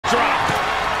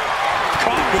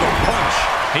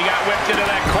He got whipped into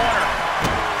that corner.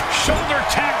 Shoulder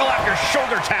tackle after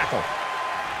shoulder tackle.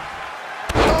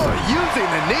 Oh, using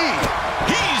the knee.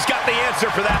 He's got the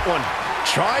answer for that one.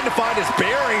 Trying to find his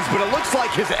bearings, but it looks like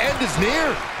his end is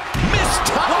near. Missed.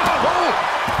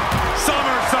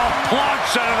 Somersault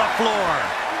plunge out of the floor.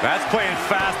 That's playing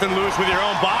fast and loose with your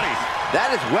own body.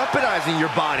 That is weaponizing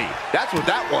your body. That's what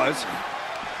that was.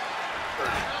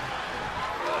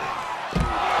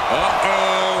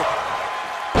 Uh-oh.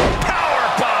 Power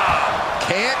bomb.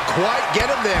 Can't quite get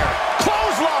him there.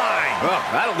 Clothesline. Oh,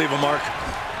 that'll leave a mark.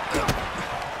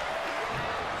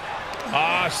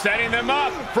 Setting them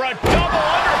up for a double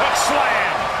underhook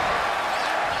slam.